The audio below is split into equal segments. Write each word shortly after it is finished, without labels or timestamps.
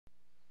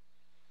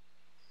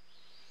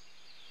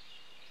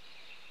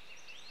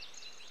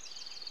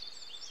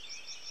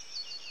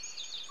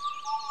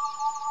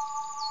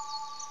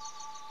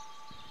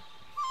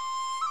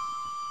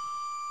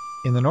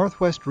In the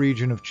northwest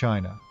region of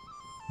China,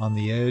 on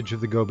the edge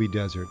of the Gobi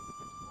Desert,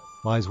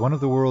 lies one of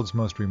the world's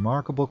most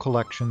remarkable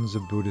collections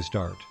of Buddhist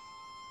art,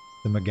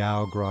 the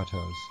Mogao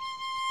Grottoes.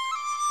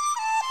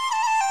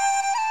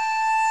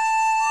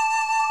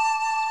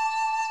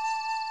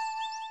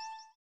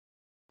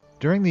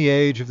 During the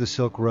age of the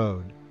Silk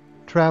Road,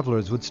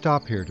 travelers would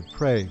stop here to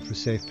pray for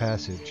safe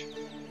passage,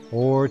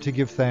 or to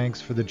give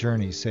thanks for the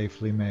journey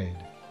safely made.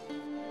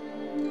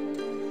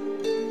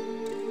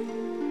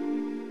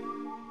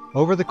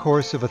 Over the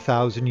course of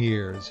 1,000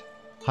 years,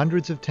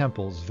 hundreds of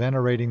temples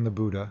venerating the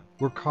Buddha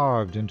were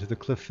carved into the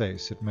cliff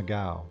face at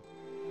Mogao.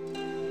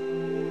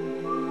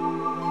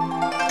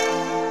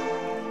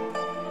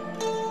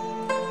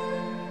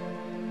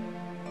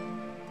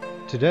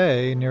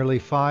 Today, nearly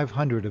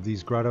 500 of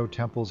these grotto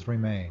temples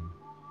remain,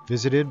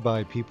 visited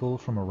by people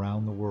from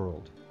around the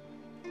world.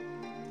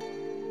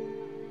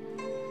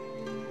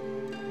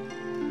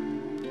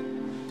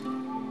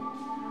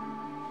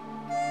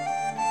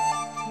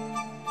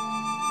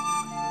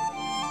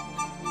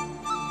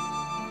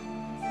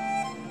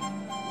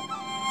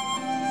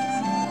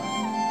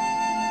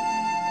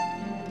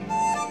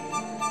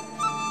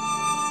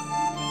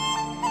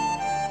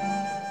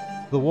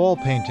 The wall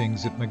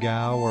paintings at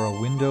Mogao are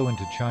a window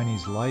into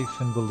Chinese life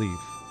and belief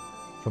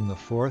from the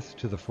 4th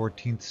to the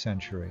 14th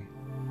century.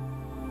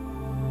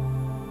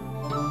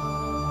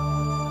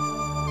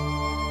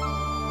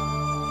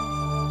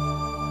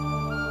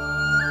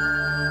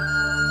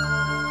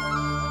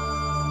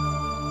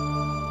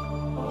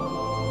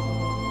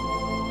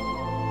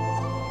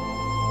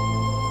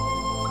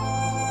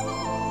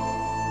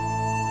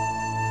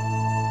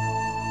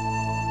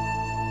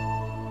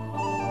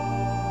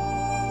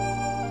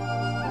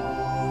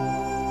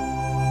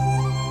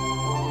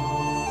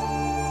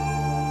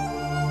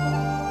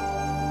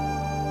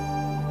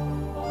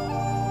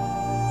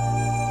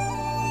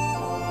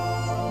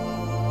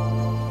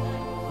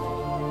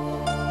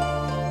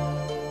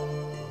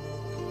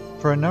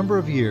 For a number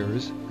of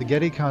years, the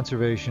Getty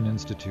Conservation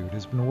Institute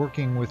has been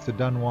working with the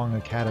Dunhuang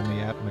Academy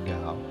at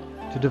Mogao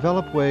to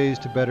develop ways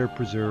to better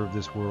preserve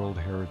this World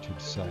Heritage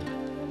Site.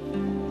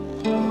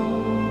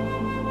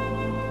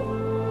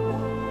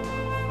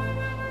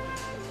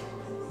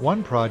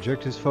 One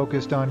project is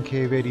focused on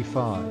Cave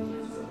 85,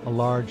 a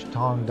large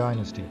Tang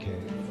Dynasty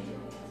cave.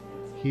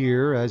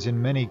 Here, as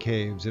in many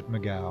caves at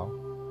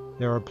Mogao,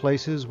 there are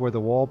places where the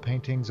wall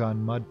paintings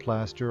on mud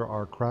plaster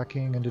are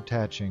cracking and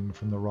detaching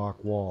from the rock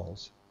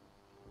walls.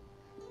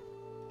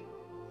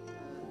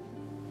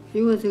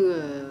 因为这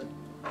个，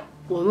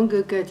我们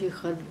跟Getty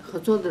合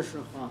作的时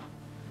候，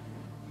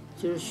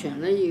就是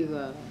选了一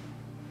个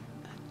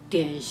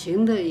典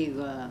型的一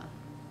个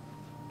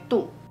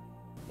洞。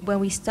When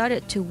we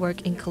started to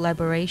work in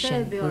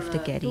collaboration with the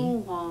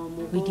Getty,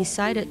 we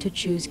decided to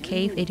choose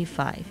Cave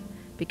 85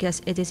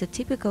 because it is a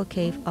typical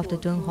cave of the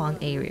Dunhuang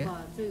area,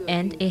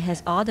 and it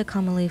has all the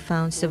commonly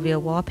found severe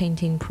wall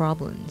painting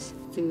problems.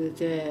 这个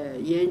在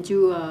研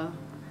究啊。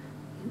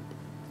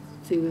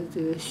 这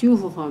个修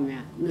复方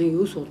面能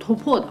有所突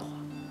破的话，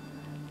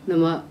那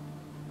么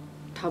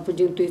它不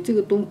仅对这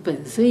个洞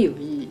本身有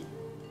意义。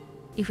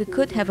If we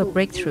could have a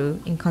breakthrough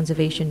in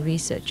conservation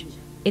research,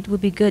 it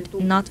would be good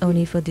not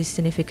only for this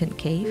significant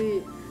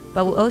cave,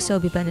 but will also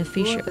be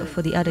beneficial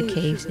for the other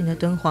caves in the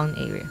Dunhuang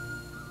area.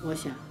 我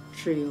想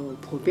是有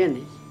普遍的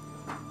意义。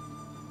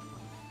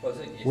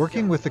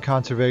 Working with the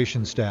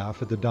conservation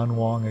staff at the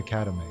Dunhuang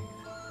Academy,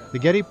 the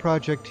Getty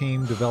project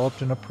team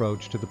developed an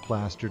approach to the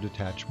plaster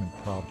detachment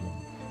problem.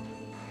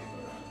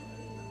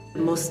 The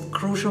most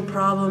crucial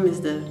problem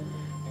is the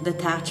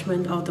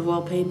detachment of the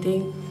wall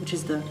painting, which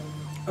is the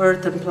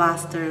earth and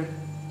plaster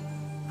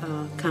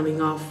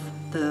coming off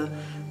the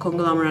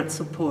conglomerate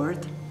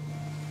support.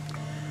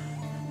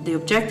 The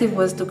objective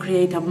was to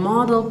create a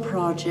model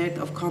project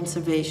of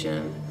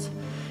conservation,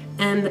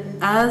 and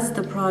as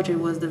the project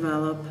was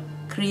developed,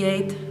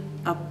 create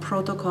a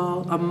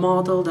protocol, a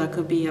model that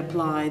could be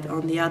applied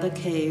on the other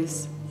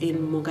caves in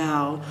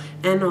Mogao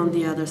and on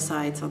the other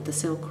sites of the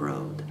Silk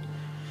Road.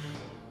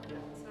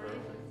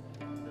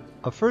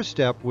 A first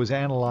step was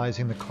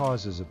analyzing the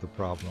causes of the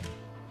problem.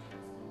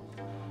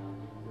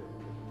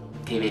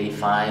 Cave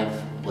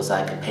 85 was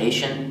like a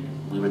patient.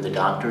 We were the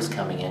doctors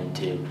coming in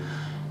to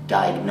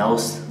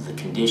diagnose the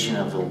condition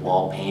of the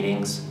wall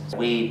paintings.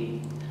 We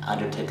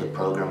undertook a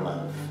program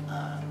of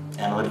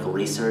analytical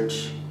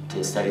research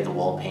to study the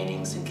wall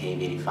paintings in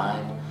Cave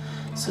 85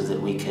 so that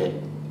we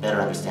could better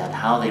understand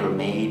how they were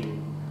made,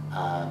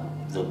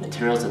 the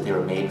materials that they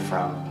were made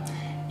from,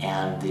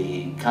 and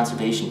the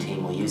conservation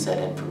team will use that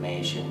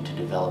information to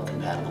develop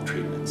compatible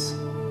treatments.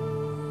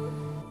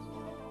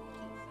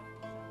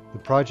 The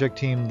project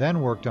team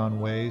then worked on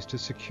ways to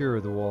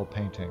secure the wall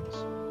paintings.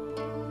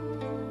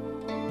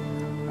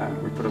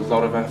 We put a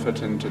lot of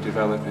effort into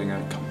developing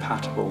a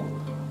compatible,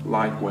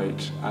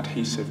 lightweight,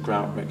 adhesive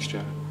grout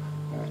mixture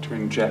to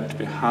inject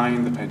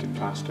behind the painted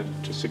plaster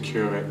to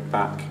secure it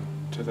back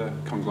to the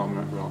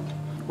conglomerate rock.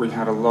 We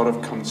had a lot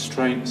of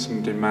constraints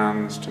and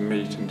demands to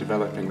meet in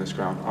developing this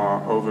grout.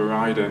 Our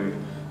overriding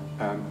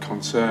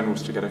concern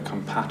was to get a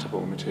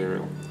compatible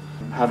material.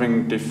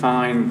 having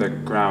defined the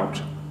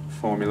grout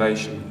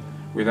formulation,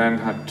 we then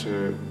had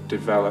to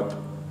develop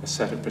a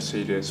set of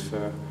procedures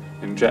for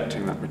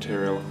injecting that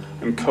material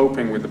and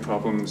coping with the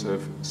problems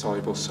of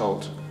soluble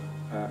salt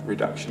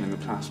reduction in the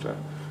plaster.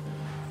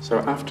 So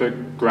after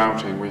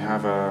grouting, we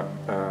have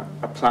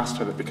a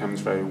plaster that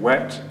becomes very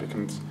wet,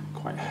 becomes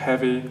quite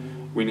heavy.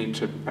 We need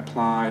to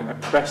apply a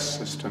press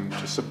system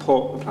to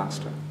support the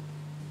plaster.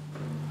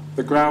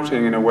 The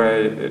grouting, in a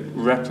way, it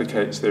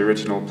replicates the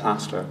original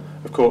plaster.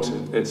 Of course,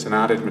 it's an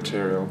added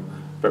material,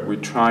 but we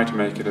try to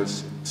make it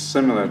as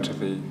similar to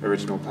the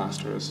original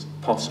plaster as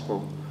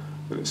possible,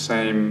 with the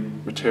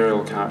same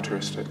material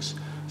characteristics.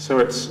 So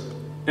it's,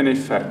 in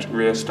effect,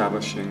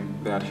 re-establishing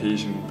the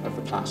adhesion of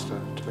the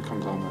plaster to the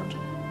conglomerate.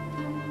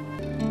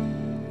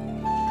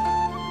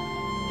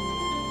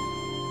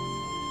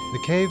 The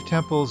cave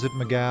temples at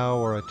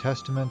Mogao are a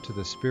testament to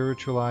the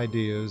spiritual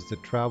ideas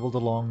that traveled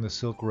along the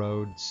Silk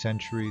Road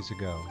centuries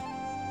ago.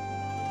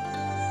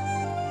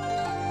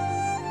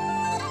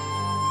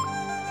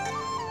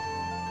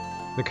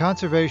 The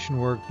conservation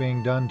work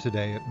being done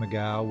today at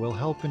Mogao will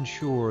help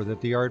ensure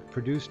that the art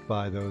produced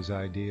by those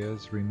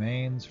ideas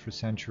remains for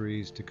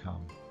centuries to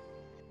come.